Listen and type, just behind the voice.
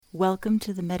Welcome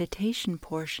to the meditation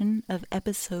portion of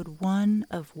episode 1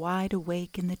 of Wide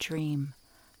Awake in the Dream,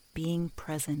 Being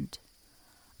Present.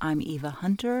 I'm Eva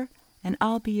Hunter, and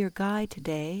I'll be your guide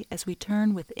today as we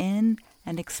turn within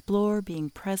and explore being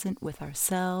present with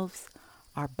ourselves,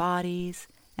 our bodies,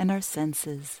 and our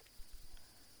senses.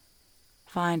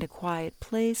 Find a quiet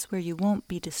place where you won't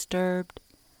be disturbed,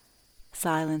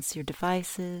 silence your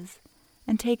devices,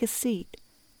 and take a seat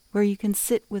where you can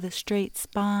sit with a straight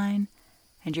spine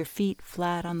and your feet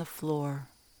flat on the floor.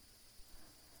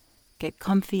 Get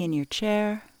comfy in your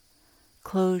chair,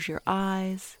 close your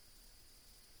eyes,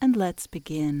 and let's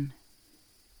begin.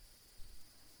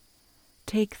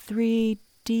 Take 3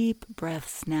 deep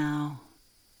breaths now,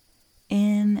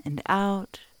 in and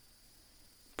out,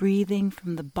 breathing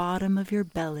from the bottom of your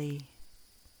belly.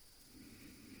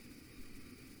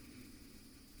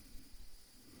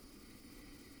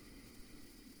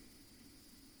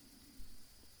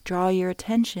 Draw your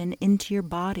attention into your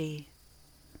body.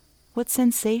 What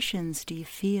sensations do you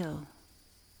feel?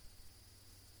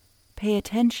 Pay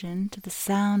attention to the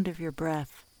sound of your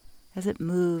breath as it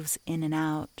moves in and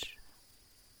out.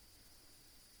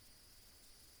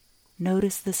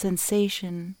 Notice the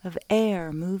sensation of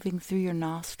air moving through your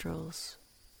nostrils,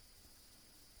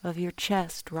 of your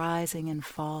chest rising and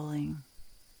falling.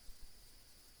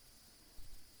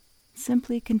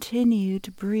 Simply continue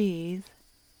to breathe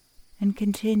and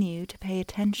continue to pay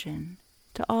attention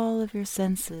to all of your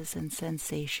senses and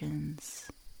sensations.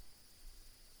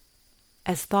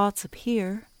 As thoughts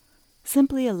appear,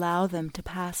 simply allow them to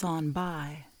pass on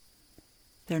by.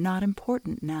 They're not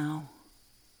important now.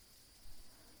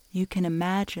 You can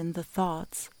imagine the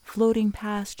thoughts floating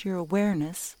past your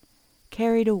awareness,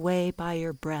 carried away by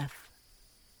your breath.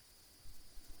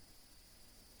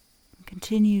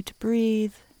 Continue to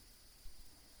breathe.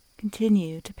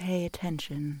 Continue to pay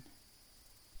attention.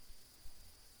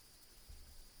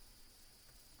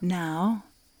 Now,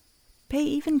 pay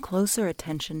even closer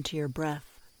attention to your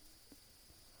breath.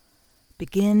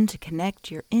 Begin to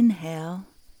connect your inhale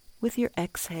with your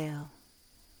exhale,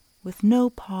 with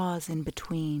no pause in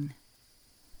between.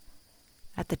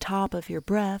 At the top of your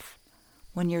breath,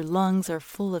 when your lungs are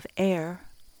full of air,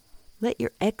 let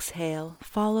your exhale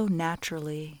follow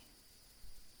naturally.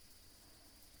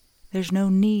 There's no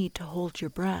need to hold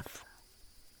your breath.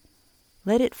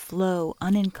 Let it flow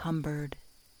unencumbered,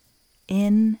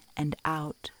 in and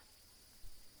out.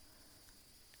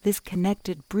 This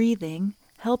connected breathing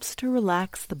helps to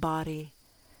relax the body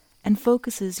and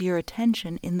focuses your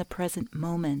attention in the present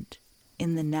moment,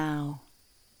 in the now.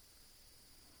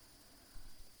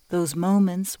 Those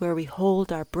moments where we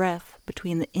hold our breath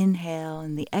between the inhale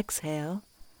and the exhale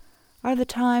are the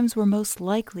times we're most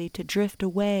likely to drift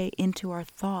away into our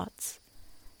thoughts,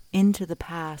 into the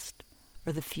past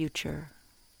or the future.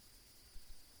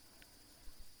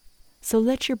 So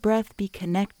let your breath be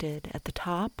connected at the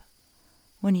top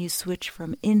when you switch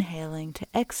from inhaling to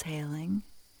exhaling,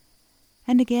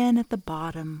 and again at the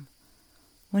bottom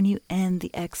when you end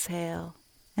the exhale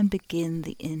and begin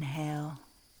the inhale.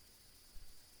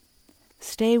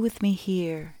 Stay with me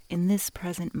here in this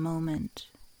present moment,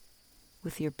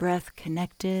 with your breath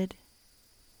connected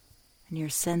and your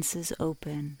senses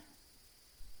open.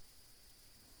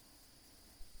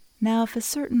 Now, if a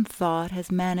certain thought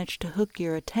has managed to hook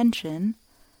your attention,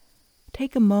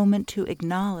 take a moment to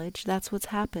acknowledge that's what's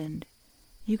happened.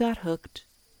 You got hooked.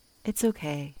 It's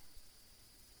okay.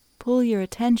 Pull your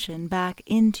attention back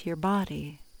into your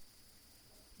body,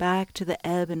 back to the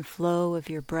ebb and flow of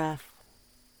your breath.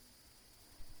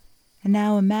 And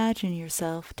now imagine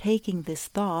yourself taking this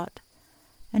thought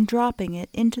and dropping it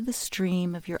into the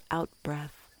stream of your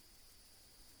out-breath.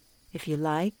 If you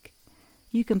like,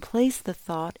 you can place the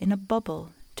thought in a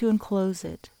bubble to enclose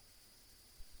it.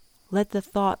 Let the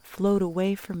thought float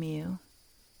away from you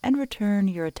and return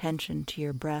your attention to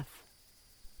your breath.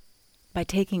 By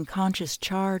taking conscious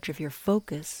charge of your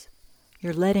focus,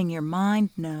 you're letting your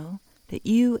mind know that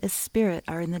you as spirit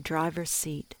are in the driver's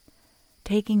seat,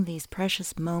 taking these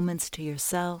precious moments to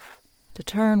yourself to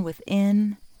turn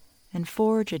within and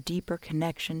forge a deeper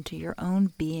connection to your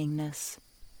own beingness,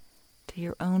 to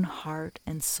your own heart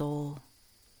and soul.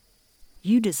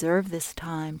 You deserve this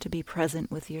time to be present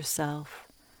with yourself,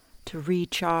 to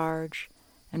recharge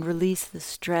and release the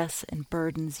stress and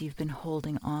burdens you've been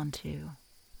holding on to.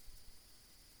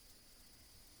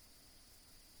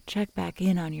 Check back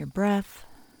in on your breath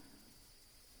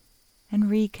and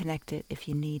reconnect it if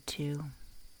you need to.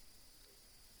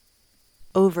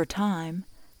 Over time,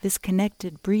 this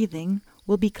connected breathing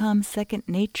will become second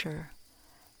nature,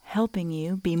 helping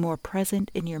you be more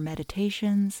present in your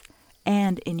meditations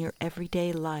and in your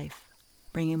everyday life,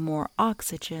 bringing more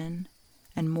oxygen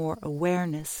and more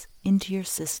awareness into your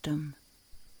system.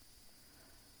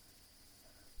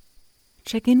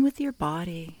 Check in with your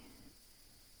body.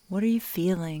 What are you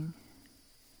feeling?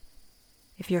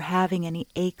 If you're having any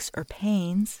aches or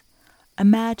pains,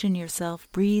 imagine yourself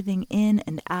breathing in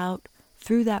and out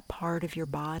through that part of your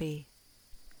body.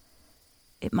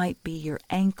 It might be your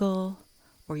ankle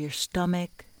or your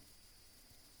stomach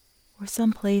or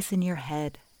someplace in your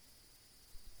head.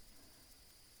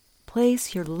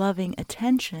 Place your loving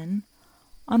attention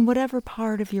on whatever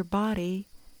part of your body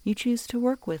you choose to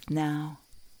work with now,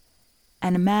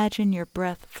 and imagine your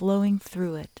breath flowing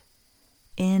through it,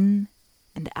 in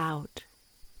and out.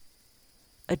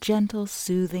 A gentle,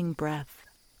 soothing breath,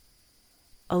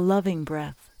 a loving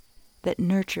breath that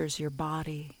nurtures your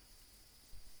body.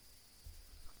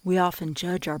 We often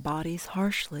judge our bodies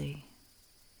harshly,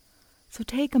 so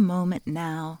take a moment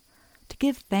now to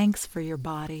give thanks for your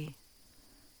body.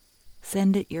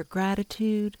 Send it your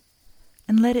gratitude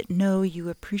and let it know you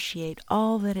appreciate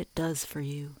all that it does for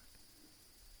you.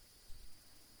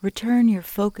 Return your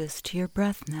focus to your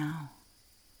breath now.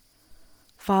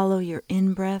 Follow your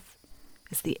in-breath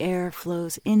as the air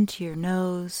flows into your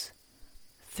nose,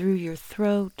 through your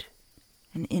throat,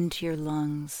 and into your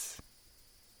lungs.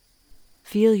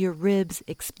 Feel your ribs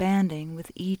expanding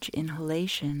with each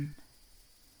inhalation.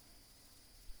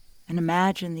 And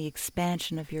imagine the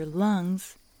expansion of your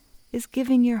lungs is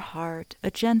giving your heart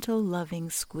a gentle, loving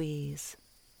squeeze.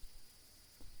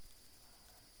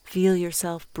 Feel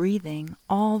yourself breathing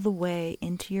all the way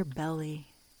into your belly.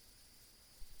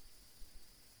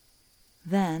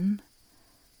 Then,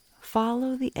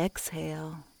 follow the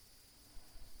exhale.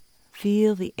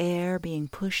 Feel the air being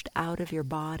pushed out of your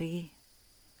body,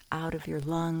 out of your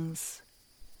lungs,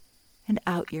 and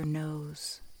out your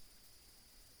nose.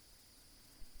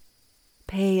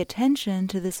 Pay attention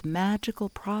to this magical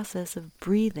process of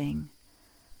breathing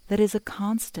that is a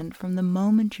constant from the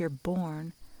moment you're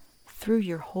born through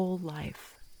your whole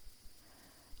life.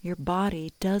 Your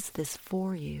body does this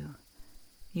for you.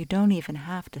 You don't even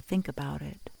have to think about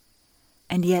it.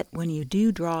 And yet when you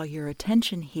do draw your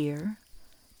attention here,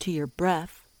 to your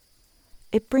breath,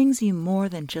 it brings you more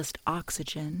than just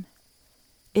oxygen.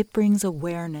 It brings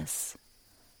awareness,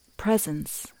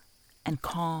 presence, and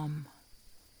calm,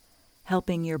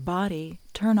 helping your body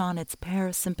turn on its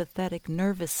parasympathetic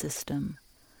nervous system,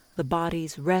 the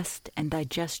body's rest and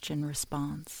digestion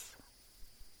response.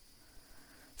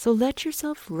 So let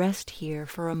yourself rest here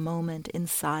for a moment in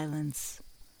silence.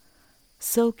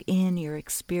 Soak in your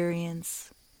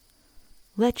experience.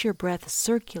 Let your breath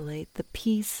circulate the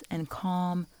peace and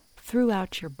calm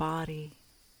throughout your body.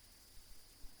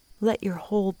 Let your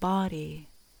whole body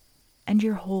and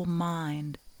your whole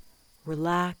mind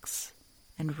relax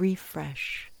and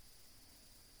refresh.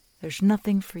 There's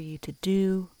nothing for you to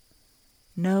do.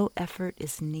 No effort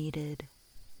is needed.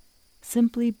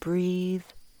 Simply breathe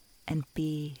and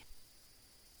be.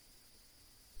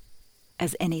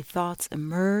 As any thoughts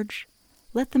emerge,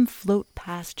 let them float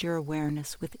past your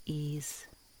awareness with ease.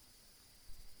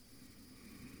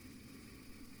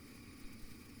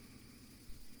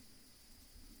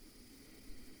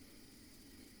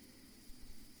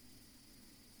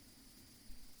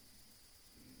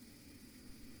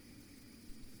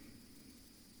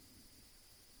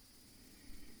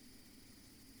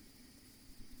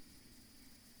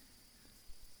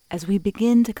 As we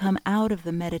begin to come out of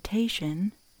the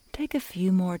meditation, take a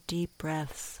few more deep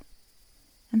breaths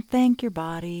and thank your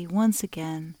body once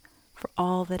again for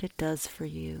all that it does for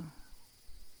you.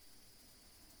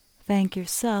 Thank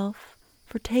yourself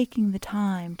for taking the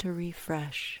time to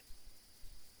refresh.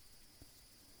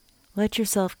 Let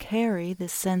yourself carry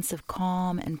this sense of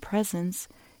calm and presence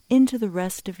into the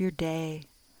rest of your day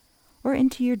or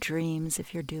into your dreams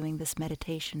if you're doing this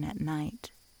meditation at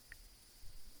night.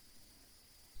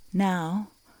 Now,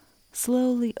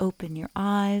 slowly open your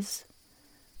eyes,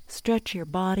 stretch your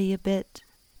body a bit,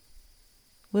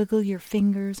 wiggle your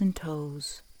fingers and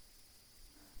toes,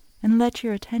 and let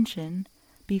your attention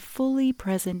be fully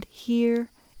present here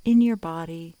in your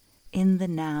body in the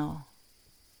now.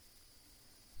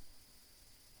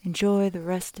 Enjoy the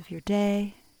rest of your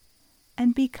day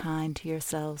and be kind to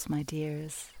yourselves, my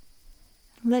dears.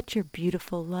 Let your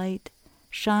beautiful light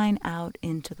shine out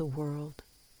into the world.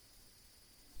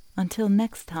 Until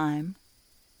next time,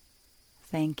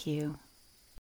 thank you.